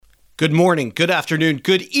Good morning, good afternoon,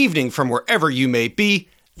 good evening from wherever you may be.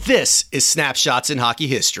 This is Snapshots in Hockey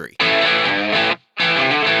History.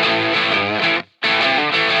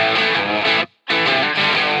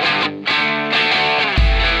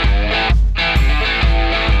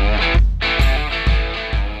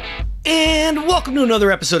 And welcome to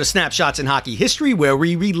another episode of Snapshots in Hockey History, where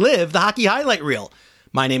we relive the hockey highlight reel.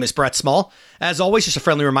 My name is Brett Small. As always, just a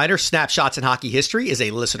friendly reminder, Snapshots in Hockey History is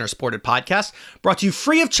a listener-supported podcast brought to you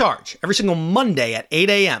free of charge every single Monday at 8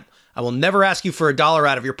 a.m. I will never ask you for a dollar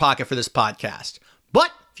out of your pocket for this podcast.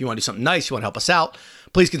 But if you want to do something nice, you want to help us out,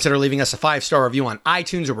 please consider leaving us a 5-star review on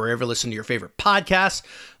iTunes or wherever you listen to your favorite podcasts.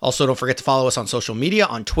 Also, don't forget to follow us on social media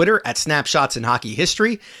on Twitter at Snapshots in Hockey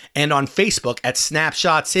History and on Facebook at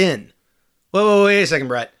Snapshots In. Wait a second,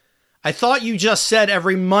 Brett. I thought you just said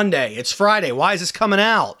every Monday. It's Friday. Why is this coming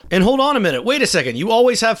out? And hold on a minute. Wait a second. You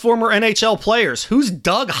always have former NHL players. Who's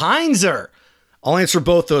Doug Heinzer? I'll answer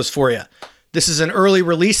both those for you. This is an early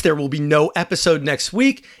release. There will be no episode next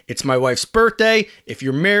week. It's my wife's birthday. If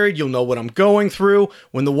you're married, you'll know what I'm going through.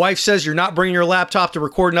 When the wife says you're not bringing your laptop to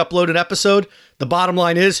record and upload an episode, the bottom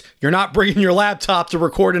line is you're not bringing your laptop to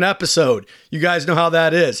record an episode. You guys know how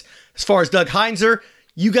that is. As far as Doug Heinzer,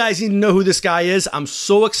 you guys need to know who this guy is. I'm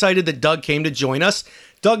so excited that Doug came to join us.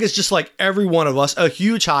 Doug is just like every one of us, a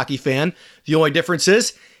huge hockey fan. The only difference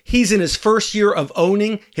is he's in his first year of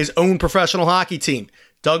owning his own professional hockey team.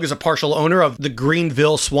 Doug is a partial owner of the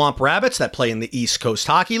Greenville Swamp Rabbits that play in the East Coast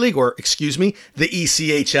Hockey League, or excuse me, the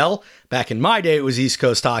ECHL. Back in my day, it was East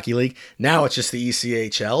Coast Hockey League. Now it's just the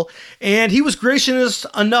ECHL. And he was gracious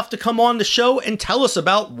enough to come on the show and tell us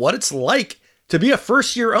about what it's like to be a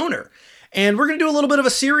first-year owner. And we're going to do a little bit of a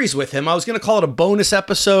series with him. I was going to call it a bonus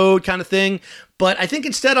episode kind of thing, but I think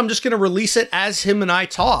instead I'm just going to release it as him and I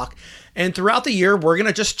talk. And throughout the year, we're going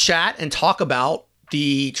to just chat and talk about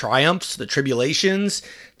the triumphs, the tribulations,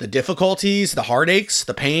 the difficulties, the heartaches,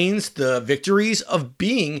 the pains, the victories of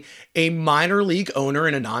being a minor league owner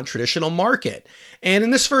in a non-traditional market. And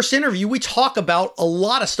in this first interview, we talk about a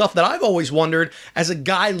lot of stuff that I've always wondered as a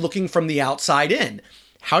guy looking from the outside in.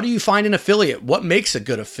 How do you find an affiliate? What makes a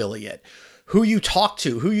good affiliate? Who you talk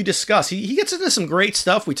to, who you discuss. He gets into some great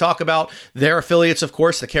stuff. We talk about their affiliates, of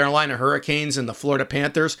course, the Carolina Hurricanes and the Florida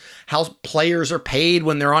Panthers, how players are paid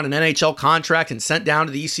when they're on an NHL contract and sent down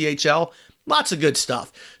to the ECHL. Lots of good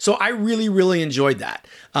stuff. So I really enjoyed that.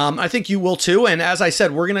 I think you will too. And as I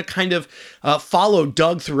said, we're going to kind of follow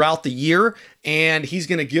Doug throughout the year, and he's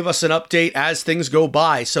going to give us an update as things go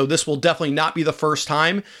by. So this will definitely not be the first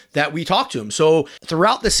time that we talk to him. So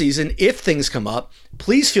throughout the season, if things come up,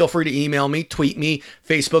 please feel free to email me, tweet me,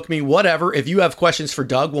 Facebook me, whatever. If you have questions for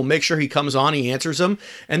Doug, we'll make sure he comes on, he answers them.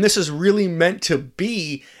 And this is really meant to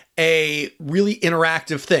be a really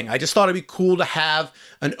interactive thing. I just thought it'd be cool to have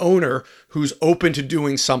an owner who's open to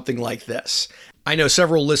doing something like this. I know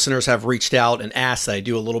several listeners have reached out and asked that I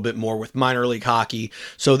do a little bit more with minor league hockey.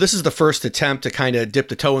 So this is the first attempt to kind of dip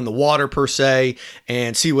the toe in the water per se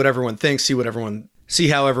and see what everyone thinks, see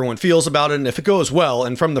how everyone feels about it. And if it goes well,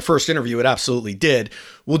 and from the first interview, it absolutely did,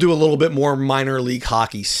 we'll do a little bit more minor league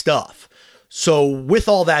hockey stuff. So with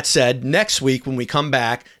all that said, next week when we come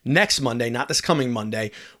back, next Monday, not this coming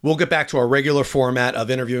Monday, we'll get back to our regular format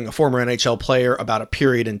of interviewing a former NHL player about a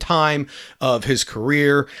period in time of his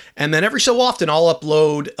career. And then every so often I'll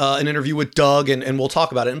upload an interview with Doug and we'll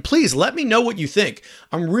talk about it. And please let me know what you think.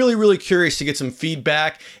 I'm really curious to get some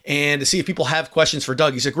feedback and to see if people have questions for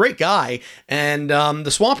Doug. He's a great guy. And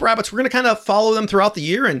the Swamp Rabbits, we're going to kind of follow them throughout the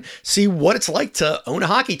year and see what it's like to own a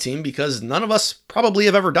hockey team, because none of us probably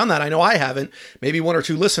have ever done that. I know I haven't. Maybe one or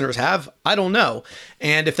two listeners have. I don't know.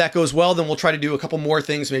 And if that goes well, then we'll try to do a couple more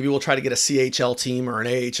things. Maybe we'll try to get a CHL team or an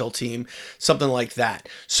AHL team, something like that.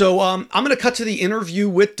 So I'm going to cut to the interview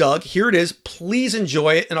with Doug. Here it is. Please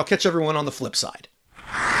enjoy it, and I'll catch everyone on the flip side.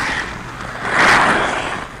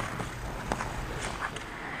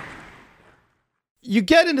 You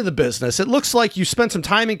get into the business. It looks like you spent some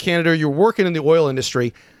time in Canada. You're working in the oil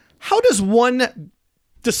industry. How does one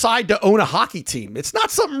decide to own a hockey team? It's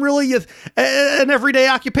not something really an everyday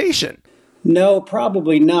occupation. No,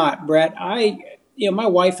 probably not, Brett. My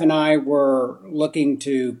wife and I were looking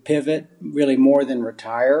to pivot really more than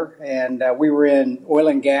retire. And we were in oil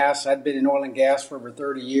and gas. I'd been in oil and gas for over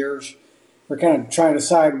 30 years. We're kind of trying to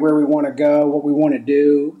decide where we want to go, what we want to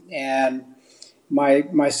do. And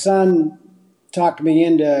my son talked me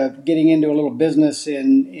into getting into a little business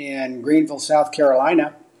in Greenville, South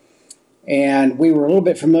Carolina. And we were a little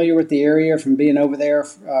bit familiar with the area from being over there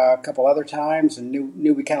a couple other times, and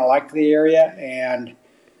knew we kind of liked the area. And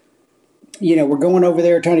we're going over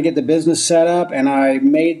there trying to get the business set up, and I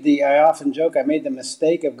often joke, I made the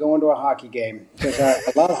mistake of going to a hockey game because I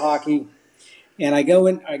love hockey. And I go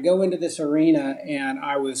into this arena, and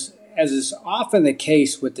I was, as is often the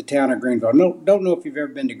case with the town of Greenville. No, don't know if you've ever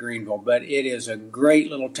been to Greenville, but it is a great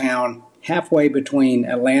little town halfway between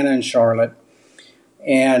Atlanta and Charlotte.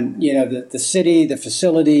 And, the city, the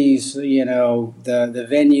facilities, the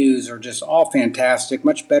venues are just all fantastic,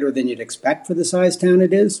 much better than you'd expect for the size town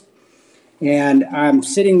it is. And I'm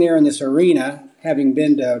sitting there in this arena, having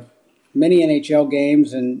been to many NHL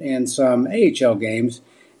games and some AHL games,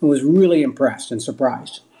 and was really impressed and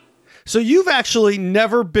surprised. So you've actually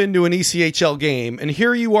never been to an ECHL game, and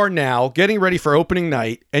here you are now getting ready for opening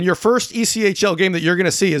night, and your first ECHL game that you're going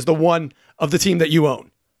to see is the one of the team that you own.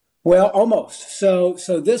 Well, almost. So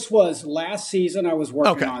this was last season. I was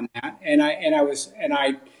working on that, and I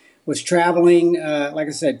was traveling, like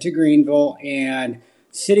I said, to Greenville and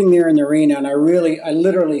sitting there in the arena, and I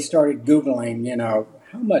literally started Googling,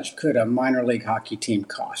 how much could a minor league hockey team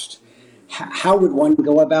cost? How would one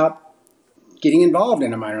go about getting involved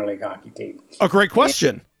in a minor league hockey team? A great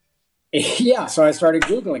question. Yeah, so I started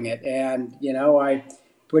Googling it, and, I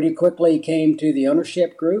pretty quickly came to the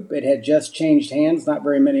ownership group. It had just changed hands not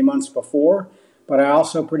very many months before, but I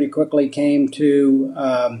also pretty quickly came to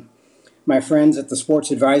my friends at the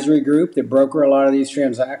Sports Advisory Group that broker a lot of these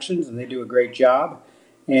transactions, and they do a great job.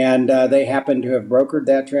 And they happened to have brokered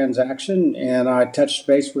that transaction, and I touched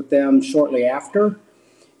base with them shortly after.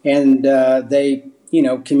 And they,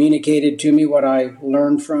 communicated to me what I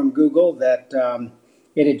learned from Google, that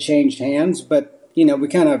it had changed hands. But, we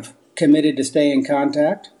kind of committed to stay in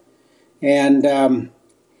contact. And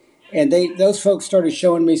those folks started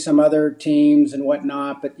showing me some other teams and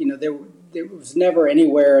whatnot. But, there was never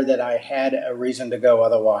anywhere that I had a reason to go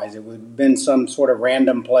otherwise. It would have been some sort of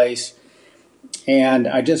random place. And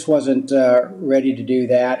I just wasn't ready to do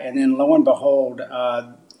that. And then lo and behold,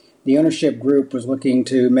 the ownership group was looking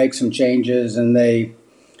to make some changes, and they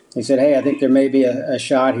said, hey, I think there may be a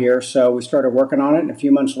shot here. So we started working on it, and a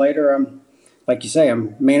few months later, like you say,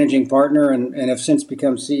 I'm managing partner and have since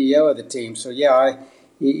become CEO of the team. So, yeah,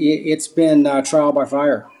 it's been trial by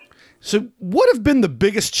fire. So what have been the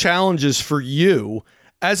biggest challenges for you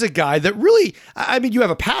as a guy that really, you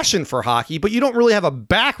have a passion for hockey, but you don't really have a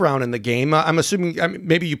background in the game? I'm assuming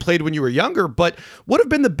maybe you played when you were younger, but what have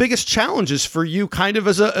been the biggest challenges for you kind of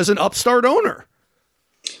as an upstart owner?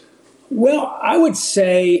 Well, I would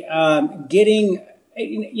say getting,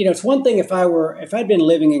 it's one thing if I'd been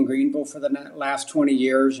living in Greenville for the last 20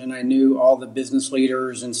 years and I knew all the business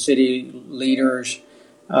leaders and city leaders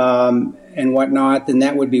and whatnot, then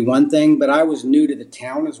that would be one thing. But I was new to the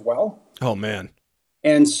town as well. Oh, man.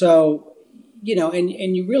 And so,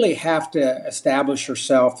 and you really have to establish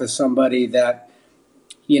yourself as somebody that,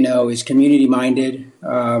 is community minded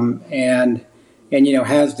and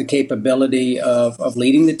has the capability of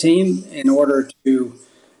leading the team in order to,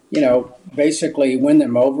 basically win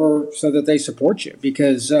them over so that they support you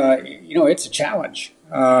because, it's a challenge.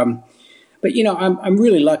 But, I'm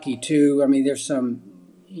really lucky too. There's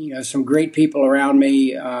some great people around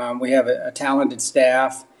me. We have a talented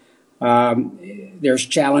staff. There's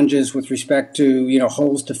challenges with respect to,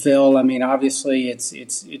 holes to fill. Obviously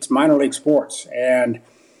it's minor league sports, and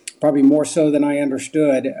probably more so than I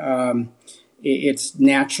understood. It's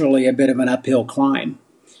naturally a bit of an uphill climb.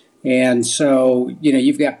 And so,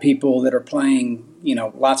 you've got people that are playing,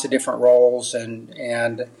 lots of different roles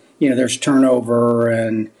and there's turnover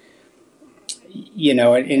and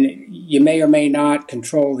you may or may not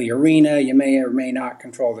control the arena. You may or may not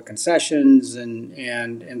control the concessions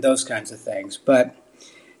and those kinds of things. But,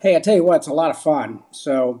 hey, I tell you what, it's a lot of fun.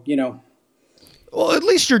 So, Well, at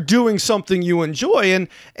least you're doing something you enjoy.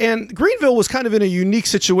 And Greenville was kind of in a unique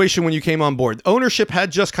situation when you came on board. Ownership had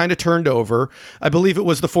just kind of turned over. I believe it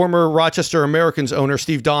was the former Rochester Americans owner,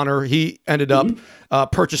 Steve Donner. He ended up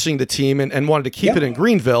purchasing the team and wanted to keep it in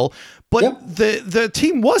Greenville. But the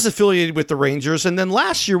team was affiliated with the Rangers, and then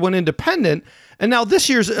last year went independent, and now this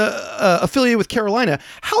year's affiliated with Carolina.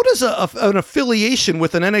 How does an affiliation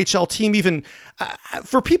with an NHL team even,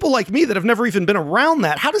 for people like me that have never even been around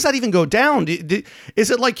that, how does that even go down?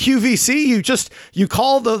 Is it like QVC? You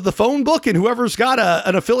call the phone book, and whoever's got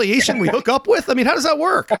an affiliation we hook up with? How does that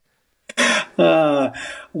work? Well,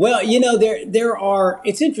 there are.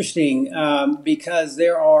 It's interesting because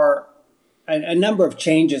there are a number of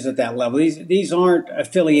changes at that level. These aren't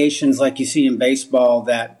affiliations like you see in baseball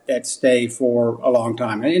that stay for a long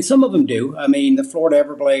time, and some of them do. The Florida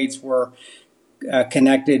Everblades were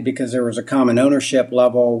connected because there was a common ownership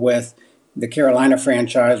level with the Carolina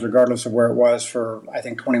franchise, regardless of where it was, for I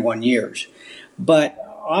think 21 years. But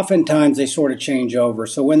oftentimes they sort of change over.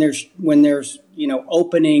 So when there's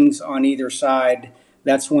openings on either side,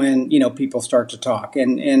 that's when people start to talk.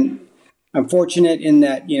 And I'm fortunate in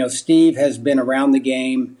that Steve has been around the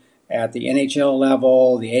game at the NHL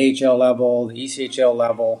level, the AHL level, the ECHL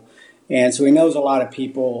level, and so he knows a lot of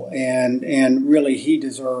people, and really he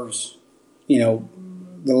deserves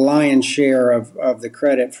the lion's share of the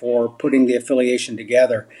credit for putting the affiliation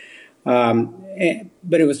together.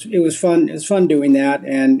 But it was fun. It was fun doing that,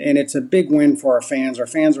 and it's a big win for our fans. Our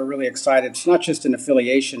fans are really excited. It's not just an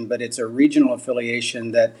affiliation, but it's a regional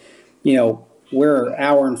affiliation that, we're an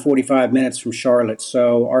hour and 45 minutes from Charlotte.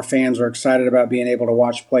 So our fans are excited about being able to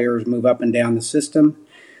watch players move up and down the system.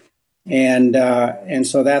 And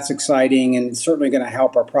so that's exciting, and it's certainly going to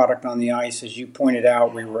help our product on the ice. As you pointed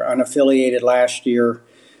out, we were unaffiliated last year.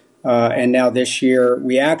 And now this year,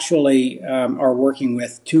 we actually are working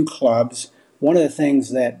with 2 clubs. One of the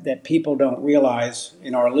things that people don't realize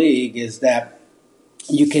in our league is that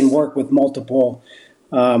you can work with multiple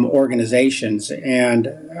organizations. And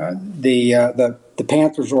the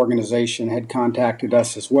Panthers organization had contacted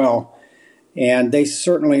us as well. And they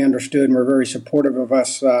certainly understood and were very supportive of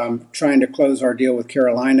us trying to close our deal with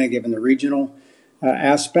Carolina, given the regional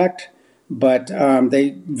aspect. But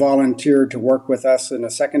they volunteered to work with us in a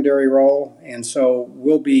secondary role, and so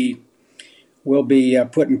we'll be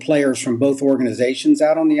putting players from both organizations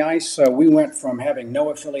out on the ice. So we went from having no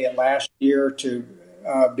affiliate last year to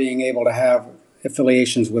being able to have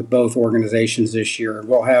affiliations with both organizations this year.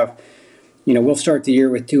 We'll have, we'll start the year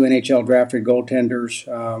with 2 NHL drafted goaltenders.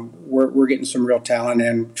 We're getting some real talent,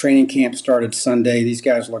 and training camp started Sunday. These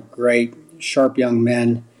guys look great, sharp young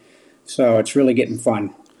men. So it's really getting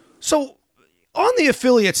fun. So on the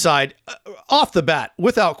affiliate side, off the bat,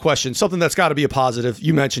 without question, something that's got to be a positive.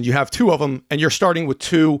 You mentioned you have 2 of them, and you're starting with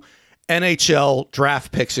 2 NHL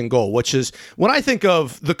draft picks in goal, which is, when I think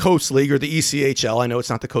of the Coast League or the ECHL, I know it's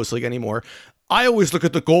not the Coast League anymore, I always look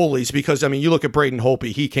at the goalies because, you look at Braden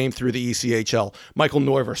Holtby, he came through the ECHL. Michael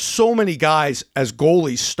Neuver, so many guys as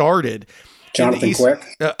goalies started. Jonathan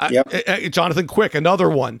Quick. Jonathan Quick, another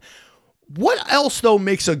one. What else, though,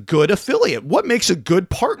 makes a good affiliate? What makes a good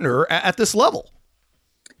partner at this level?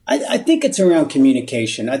 I think it's around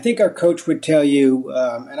communication. I think our coach would tell you,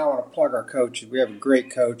 and I want to plug our coach. We have a great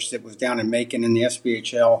coach that was down in Macon in the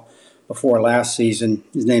SPHL before last season.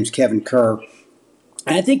 His name's Kevin Kerr.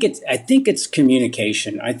 And I think it's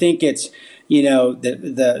communication. I think it's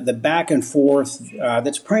the back and forth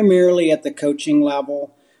that's primarily at the coaching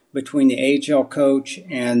level between the AHL coach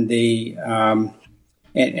and the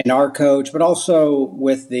and our coach, but also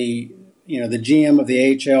with the the GM of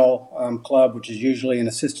the AHL club, which is usually an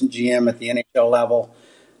assistant GM at the NHL level.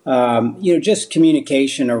 Just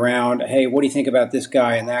communication around, hey, what do you think about this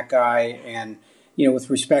guy and that guy, and with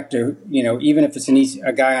respect to, even if it's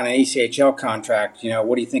a guy on an ECHL contract,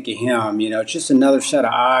 what do you think of him? It's just another set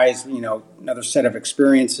of eyes, another set of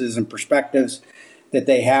experiences and perspectives that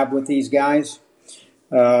they have with these guys.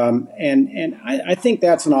 And I think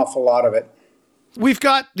that's an awful lot of it. We've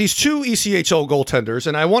got these 2 ECHL goaltenders,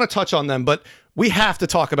 and I want to touch on them, but we have to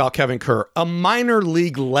talk about Kevin Kerr, a minor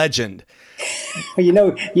league legend. You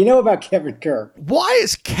know about Kevin Kerr. Why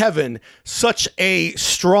is Kevin such a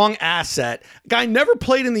strong asset? Guy never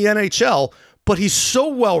played in the NHL, but he's so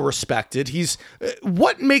well respected.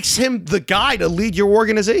 What makes him the guy to lead your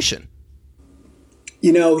organization?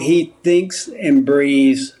 He thinks and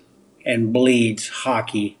breathes and bleeds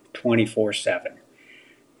hockey 24/7.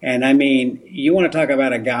 And you want to talk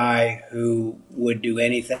about a guy who would do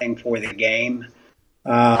anything for the game.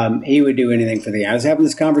 He would do anything for the game. I was having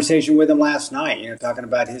this conversation with him last night, talking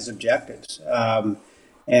about his objectives.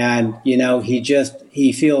 And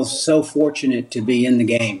he feels so fortunate to be in the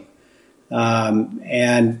game.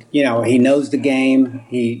 And he knows the game.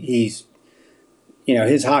 He's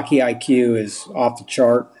his hockey IQ is off the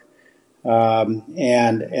chart.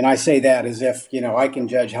 And I say that as if, I can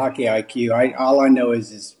judge hockey IQ. All I know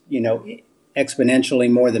is exponentially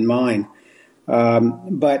more than mine.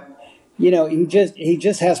 But he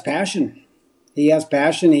just has passion. He has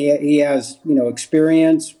passion. He has,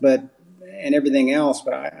 experience, and everything else.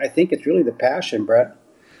 But I think it's really the passion, Brett.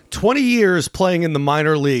 20 years playing in the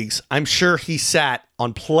minor leagues. I'm sure he sat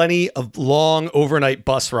on plenty of long overnight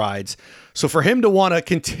bus rides. So for him to want to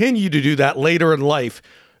continue to do that later in life,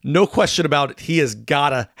 no question about it, he has got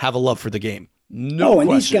to have a love for the game. No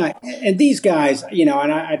question. These guys, and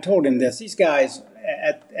I told him this, these guys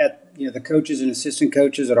at the coaches and assistant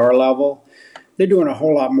coaches at our level, they're doing a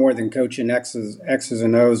whole lot more than coaching X's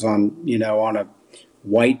and O's on a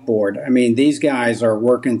whiteboard. These guys are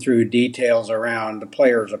working through details around the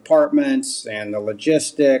players' apartments and the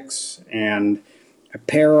logistics and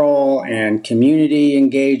apparel and community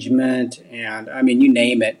engagement, and I mean, you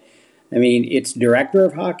name it. I mean, it's director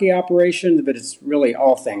of hockey operations, but it's really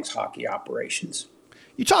all things hockey operations.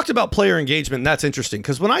 You talked about player engagement, and that's interesting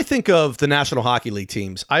because when I think of the National Hockey League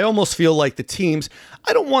teams, I almost feel like the teams,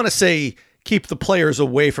 I don't want to say keep the players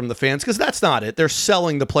away from the fans because that's not it. They're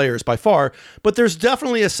selling the players by far, but there's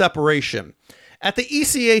definitely a separation. At the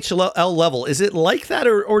ECHL level, is it like that,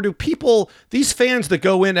 or do people, these fans that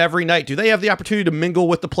go in every night, do they have the opportunity to mingle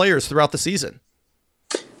with the players throughout the season?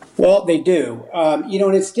 Well, they do. And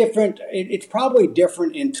it's different. It's probably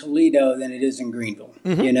different in Toledo than it is in Greenville.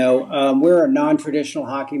 Mm-hmm. We're a non-traditional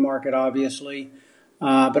hockey market, obviously.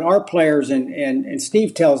 But our players, and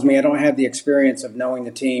Steve tells me, I don't have the experience of knowing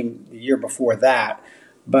the team the year before that,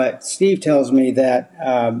 but Steve tells me that,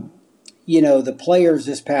 the players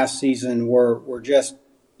this past season were just,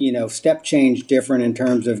 step change different in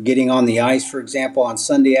terms of getting on the ice. For example, on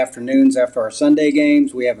Sunday afternoons after our Sunday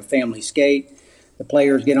games, we have a family skate. The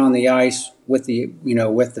players get on the ice with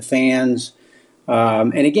the fans.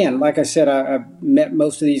 And again, like I said, I've met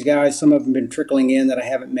most of these guys. Some of them have been trickling in that I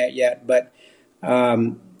haven't met yet. But,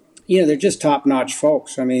 they're just top-notch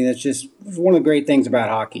folks. I mean, it's one of the great things about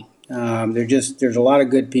hockey. There's a lot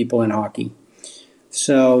of good people in hockey.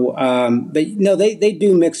 So, they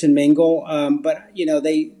do mix and mingle.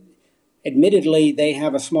 Admittedly, they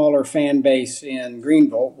have a smaller fan base in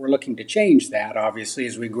Greenville. We're looking to change that, obviously,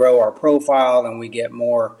 as we grow our profile and we get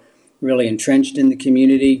more really entrenched in the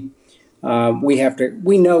community.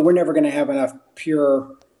 We know we're never going to have enough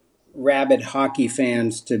pure, rabid hockey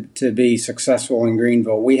fans to be successful in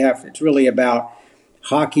Greenville. It's really about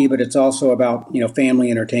hockey, but it's also about,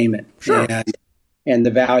 family entertainment. Sure. And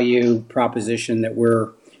the value proposition that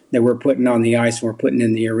we're putting on the ice and we're putting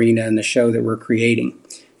in the arena and the show that we're creating.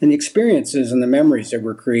 And the experiences and the memories that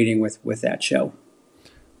we're creating with that show.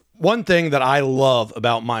 One thing that I love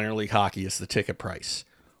about minor league hockey is the ticket price.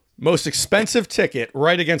 Most expensive ticket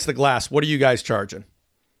right against the glass. What are you guys charging?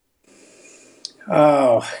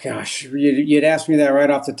 Oh, gosh. You'd ask me that right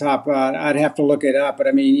off the top. I'd have to look it up. But,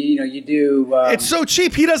 I mean, you do. It's so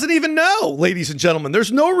cheap. He doesn't even know, ladies and gentlemen.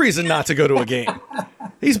 There's no reason not to go to a game.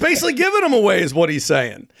 He's basically giving them away is what he's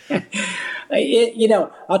saying.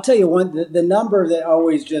 I'll tell you the number that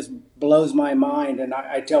always just blows my mind, and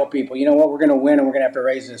I tell people, you know what, we're going to win and we're going to have to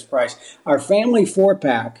raise this price. Our family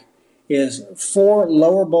 4-pack is 4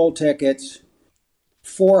 lower bowl tickets,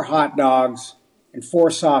 4 hot dogs, and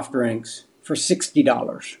 4 soft drinks for $60.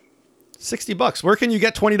 $60. Where can you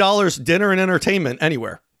get $20 dinner and entertainment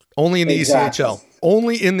anywhere? Only in the ECHL.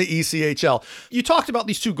 Only in the ECHL. You talked about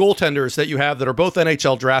these 2 goaltenders that you have that are both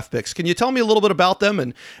NHL draft picks. Can you tell me a little bit about them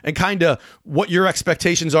and kind of what your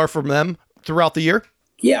expectations are from them throughout the year?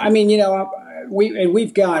 Yeah, I mean,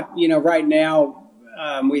 we've got, right now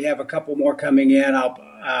we have a couple more coming in.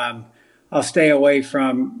 I'll stay away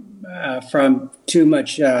from too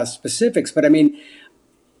much specifics, but I mean,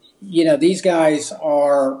 these guys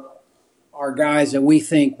are guys that we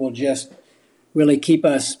think will just really keep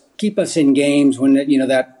us in games when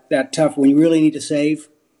that tough, when you really need to save,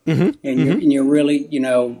 and you're really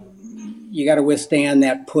you got to withstand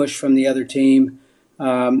that push from the other team.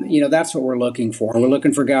 That's what we're looking for. We're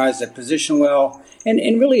looking for guys that position well, and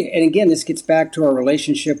again, this gets back to our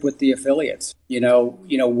relationship with the affiliates.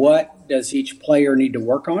 What does each player need to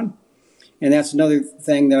work on? And that's another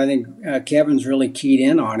thing that I think Kevin's really keyed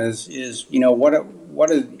in on is what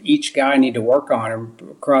does each guy need to work on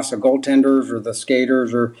across the goaltenders or the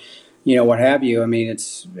skaters or what have you. I mean,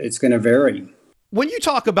 it's going to vary. When you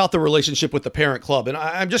talk about the relationship with the parent club, and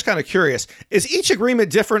I'm just kind of curious, is each agreement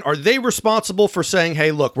different? Are they responsible for saying,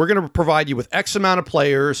 hey, look, we're going to provide you with X amount of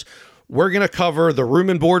players. We're going to cover the room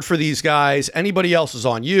and board for these guys. Anybody else is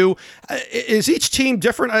on you. Is each team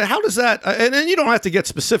different? How does that, and then you don't have to get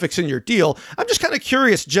specifics in your deal. I'm just kind of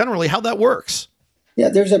curious generally how that works. Yeah,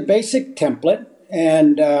 there's a basic template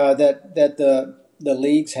and that the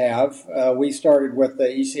leagues have. We started with the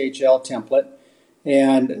ECHL template.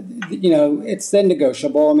 And, it's then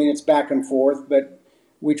negotiable. I mean, it's back and forth, but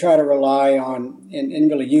we try to rely on and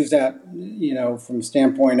really use that, from the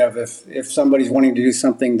standpoint of if somebody's wanting to do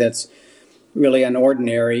something that's really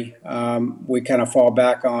unordinary, we kind of fall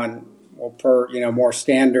back on, more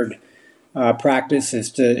standard practice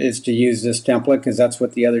is to use this template because that's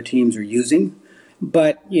what the other teams are using.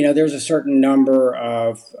 But, there's a certain number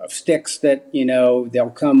of sticks that,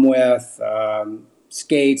 they'll come with,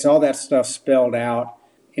 skates, all that stuff spelled out.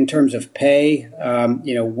 In terms of pay,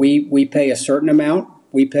 we pay a certain amount.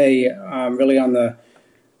 We pay really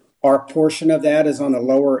our portion of that is on the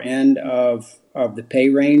lower end of the pay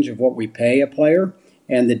range of what we pay a player,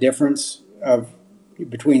 and the difference of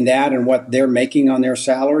between that and what they're making on their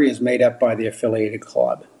salary is made up by the affiliated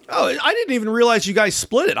club. Oh, I didn't even realize you guys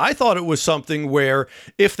split it. I thought it was something where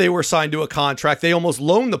if they were signed to a contract, they almost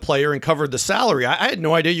loaned the player and covered the salary. I had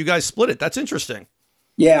no idea you guys split it. That's interesting.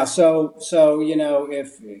 Yeah, so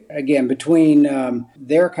if again between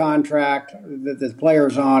their contract that the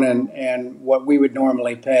player's on and what we would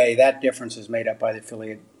normally pay, that difference is made up by the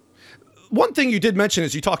affiliate. One thing you did mention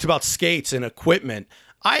is you talked about skates and equipment.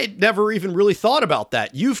 I had never even really thought about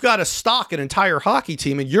that. You've got to stock an entire hockey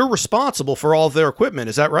team, and you're responsible for all of their equipment.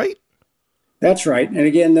 Is that right? That's right. And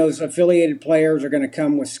again, those affiliated players are going to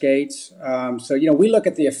come with skates. So we look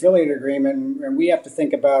at the affiliate agreement, and we have to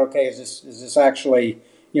think about, okay, is this actually,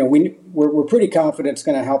 we're pretty confident it's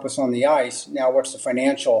going to help us on the ice. Now, what's the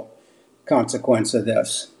financial consequence of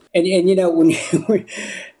this? And when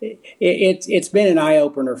it's been an eye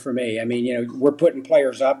opener for me. I mean, we're putting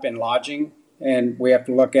players up in lodging. And we have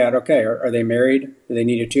to look at, okay, are they married? Do they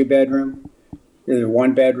need a 2-bedroom? Is it a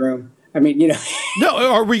 1-bedroom? I mean,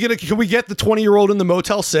 No, can we get the 20-year-old in the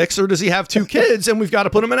Motel 6, or does he have 2 kids and we've got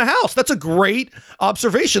to put him in a house? That's a great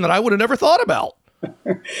observation that I would have never thought about.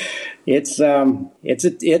 It's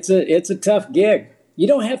a tough gig. You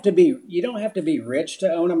don't have to be rich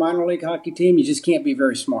to own a minor league hockey team. You just can't be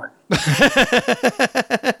very smart.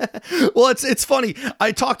 Well, it's funny.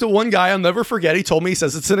 I talked to one guy I'll never forget. He told me, he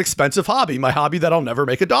says, it's an expensive hobby, my hobby that I'll never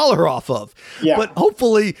make $1 off of. Yeah. But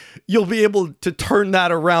hopefully you'll be able to turn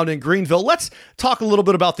that around in Greenville. Let's talk a little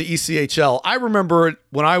bit about the ECHL. I remember it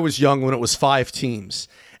when I was young, when it was 5 teams.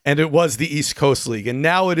 And it was the East Coast League. And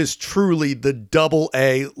now it is truly the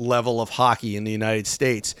AA level of hockey in the United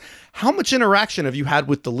States. How much interaction have you had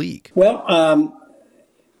with the league? Well,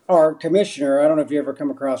 our commissioner, I don't know if you ever come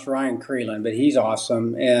across Ryan Creelan, but he's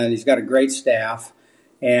awesome. And he's got a great staff.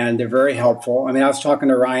 And they're very helpful. I mean, I was talking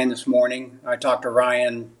to Ryan this morning. I talk to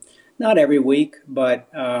Ryan not every week, but,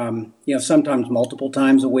 sometimes multiple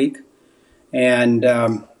times a week. And,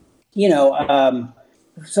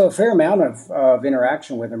 so a fair amount of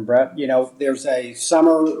interaction with him, Brett. There's a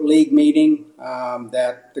summer league meeting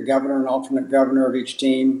that the governor and alternate governor of each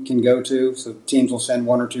team can go to. So teams will send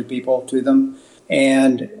 1 or 2 people to them.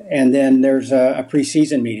 And then there's a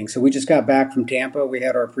preseason meeting. So we just got back from Tampa. We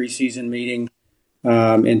had our preseason meeting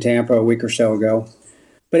in Tampa a week or so ago.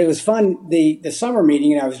 But it was fun. The summer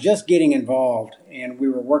meeting, and I was just getting involved, and we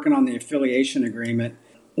were working on the affiliation agreement.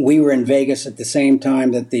 We were in Vegas at the same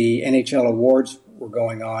time that the NHL awards were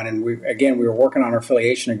going on, and we were working on our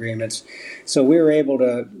affiliation agreements. So we were able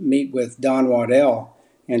to meet with Don Waddell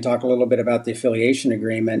and talk a little bit about the affiliation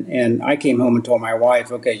agreement. And I came home and told my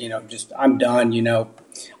wife, okay, I'm done.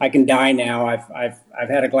 I can die now. I've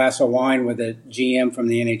had a glass of wine with a GM from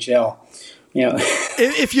the NHL.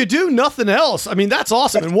 If you do nothing else, I mean, that's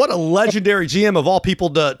awesome. And what a legendary GM of all people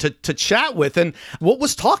to chat with. And what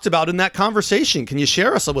was talked about in that conversation? Can you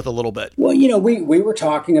share us with a little bit? Well, we were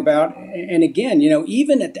talking about, and again,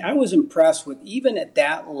 I was impressed with even at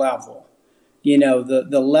that level,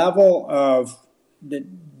 the level of the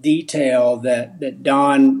detail that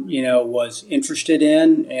Don, was interested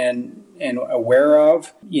in and aware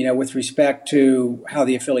of, with respect to how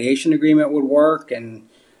the affiliation agreement would work and,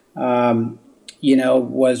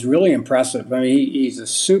 was really impressive. I mean, he's a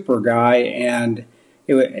super guy, and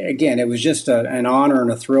it was just an honor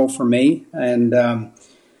and a thrill for me. And,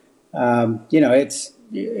 it's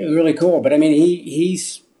really cool. But I mean,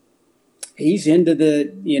 he's into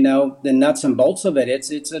the nuts and bolts of it.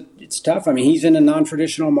 It's tough. I mean, he's in a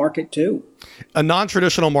non-traditional market too. A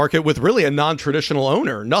non-traditional market with really a non-traditional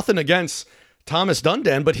owner. Nothing against Thomas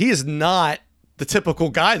Dundan, but he is not the typical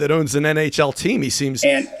guy that owns an NHL team. He seems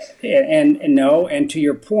and to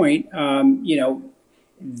your point,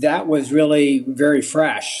 that was really very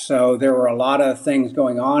fresh. So there were a lot of things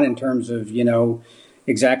going on in terms of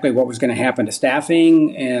exactly what was going to happen to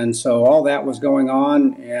staffing, and so all that was going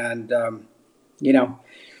on, and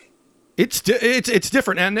it's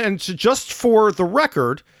different. And just for the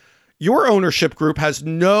record, your ownership group has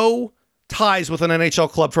no ties with an NHL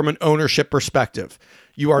club from an ownership perspective.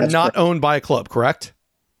 You are not owned by a club, correct?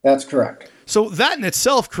 That's correct. So that in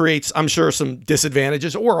itself creates, I'm sure, some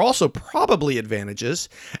disadvantages or also probably advantages.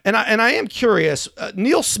 And I am curious,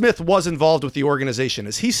 Neil Smith was involved with the organization.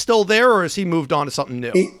 Is he still there, or has he moved on to something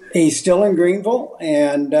new? He's still in Greenville.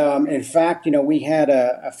 And in fact, we had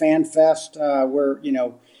a fan fest where,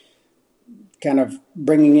 kind of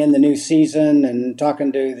bringing in the new season and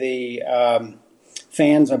talking to the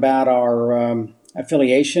fans about our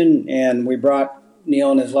affiliation. And we brought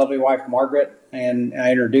Neil and his lovely wife, Margaret, and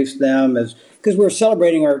I introduced them because we're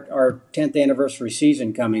celebrating our 10th anniversary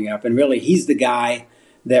season coming up. And really, he's the guy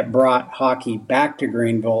that brought hockey back to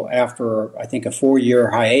Greenville after, I think, a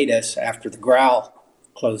 4-year hiatus after the Growl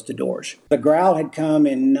closed the doors. The Growl had come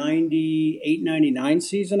in 98, 99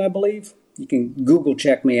 season, I believe. You can Google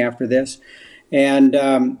check me after this. And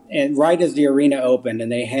right as the arena opened,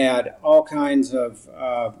 and they had all kinds of,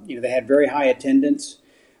 they had very high attendance,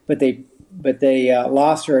 but they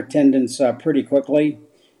lost their attendance pretty quickly.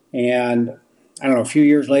 And I don't know, a few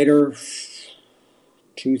years later,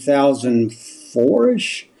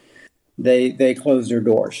 2004-ish, they closed their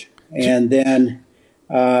doors. And then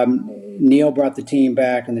Neil brought the team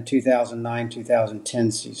back in the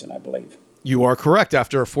 2009-2010 season, I believe. You are correct.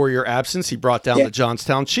 After a 4-year absence, he brought down the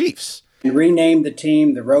Johnstown Chiefs. And renamed the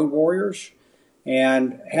team the Road Warriors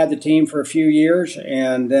and had the team for a few years.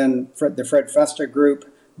 And then the Fred Festa group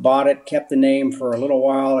bought it, kept the name for a little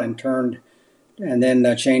while, and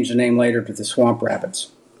then changed the name later to the Swamp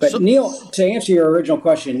Rabbits. But Neil, to answer your original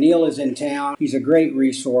question, Neil is in town. He's a great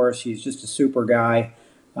resource. He's just a super guy.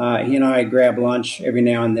 He and I grab lunch every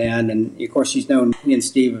now and then. And, of course, he and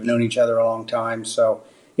Steve have known each other a long time. So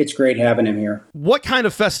it's great having him here. What kind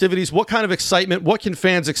of festivities, what kind of excitement, what can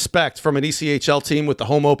fans expect from an ECHL team with the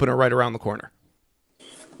home opener right around the corner?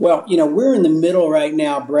 Well, we're in the middle right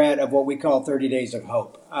now, Brett, of what we call 30 Days of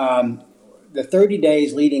Hope. The 30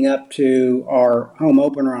 days leading up to our home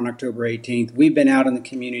opener on October 18th, we've been out in the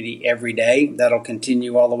community every day. That'll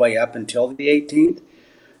continue all the way up until the 18th.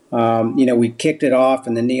 We kicked it off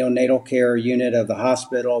in the neonatal care unit of the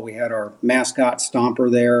hospital. We had our mascot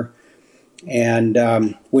Stomper there. And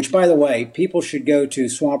which, by the way, people should go to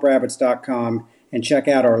swamprabbits.com and check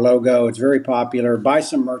out our logo. It's very popular. Buy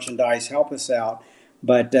some merchandise. Help us out.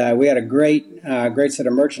 But we had a great set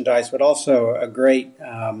of merchandise, but also a great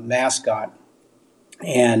mascot.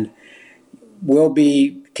 And we'll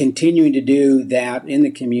be continuing to do that in the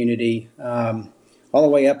community all the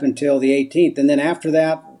way up until the 18th. And then after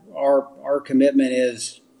that, our commitment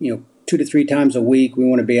is, 2 to 3 times a week. We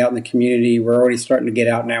want to be out in the community. We're already starting to get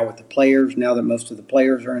out now with the players, now that most of the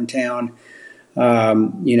players are in town.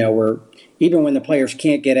 We're even when the players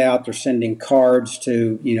can't get out, they're sending cards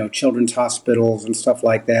to, children's hospitals and stuff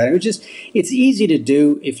like that. It's easy to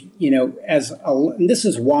do if, and this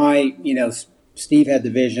is why, Steve had the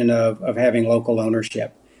vision of having local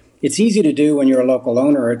ownership. It's easy to do when you're a local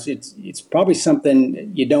owner. It's probably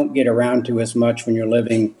something you don't get around to as much when you're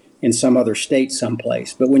living in some other state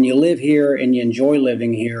someplace. But when you live here and you enjoy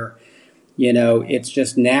living here, it's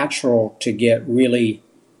just natural to get really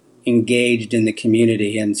engaged in the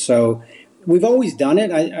community. And so we've always done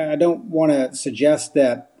it. I don't want to suggest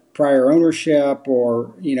that prior ownership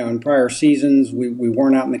or, in prior seasons, we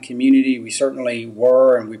weren't out in the community. We certainly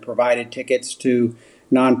were, and we provided tickets to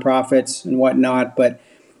nonprofits and whatnot. But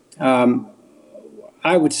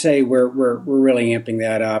I would say we're really amping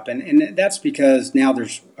that up. And that's because now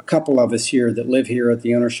there's a couple of us here that live here at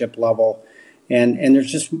the ownership level. And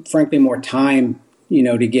there's just, frankly, more time,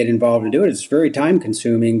 to get involved and do it. It's very time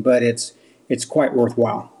consuming, but it's quite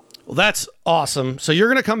worthwhile. Well, that's awesome. So you're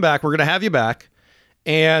going to come back. We're going to have you back.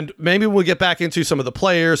 And maybe we'll get back into some of the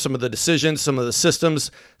players, some of the decisions, some of the systems,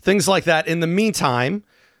 things like that. In the meantime,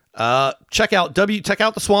 check out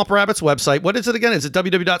the Swamp Rabbits website. What is it again? Is it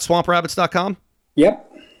www.swamprabbits.com? Yep.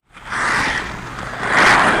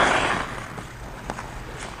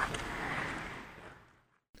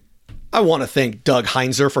 I want to thank Doug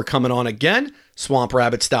Heinzer for coming on again.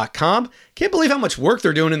 SwampRabbits.com. Can't believe how much work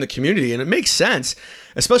they're doing in the community, and it makes sense,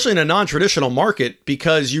 especially in a non-traditional market,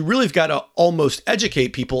 because you really have got to almost educate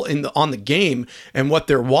people on the game and what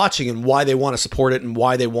they're watching and why they want to support it and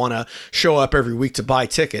why they want to show up every week to buy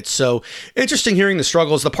tickets. So interesting hearing the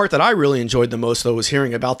struggles. The part that I really enjoyed the most, though, was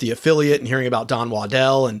hearing about the affiliate and hearing about Don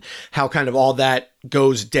Waddell and how kind of all that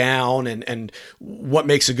goes down and what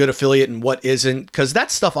makes a good affiliate and what isn't, because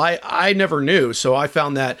that stuff I never knew. So I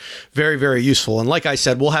found that very, very useful. And like I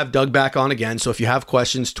said, we'll have Doug back on again. So if you have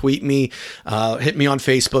questions, tweet me, hit me on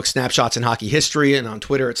Facebook, Snapshots in Hockey History, and on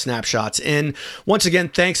Twitter at Snapshots In. Once again,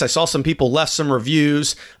 thanks. I saw some people left some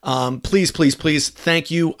reviews. Please, please, please.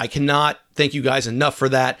 Thank you. I cannot thank you guys enough for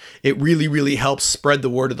that. It really, really helps spread the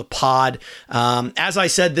word of the pod. As I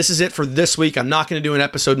said, this is it for this week. I'm not going to do an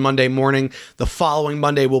episode Monday morning. The following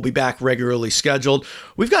Monday, we'll be back regularly scheduled.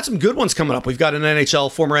 We've got some good ones coming up. We've got an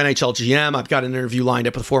former NHL GM. I've got an interview lined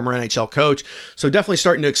up with a former NHL coach. So definitely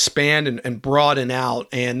starting to expand and broaden out.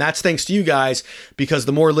 And that's thanks to you guys, because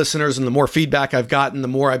the more listeners and the more feedback I've gotten, the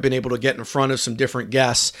more I've been able to get in front of some different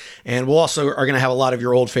guests. And we'll also are going to have a lot of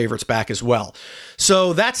your old favorites back as well.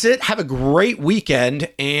 So that's it. Have a great weekend,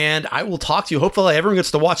 and I will talk to you. Hopefully everyone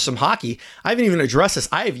gets to watch some hockey. I haven't even addressed this.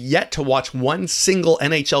 I have yet to watch one single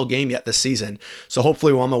NHL game yet this season. So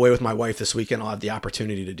hopefully while I'm away with my wife this weekend, I'll have the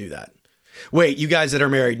opportunity to do that. Wait, you guys that are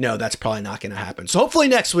married, no, that's probably not going to happen. So hopefully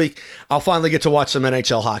next week, I'll finally get to watch some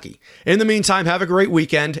NHL hockey. In the meantime, have a great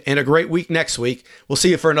weekend and a great week next week. We'll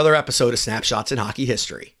see you for another episode of Snapshots in Hockey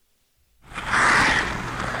History.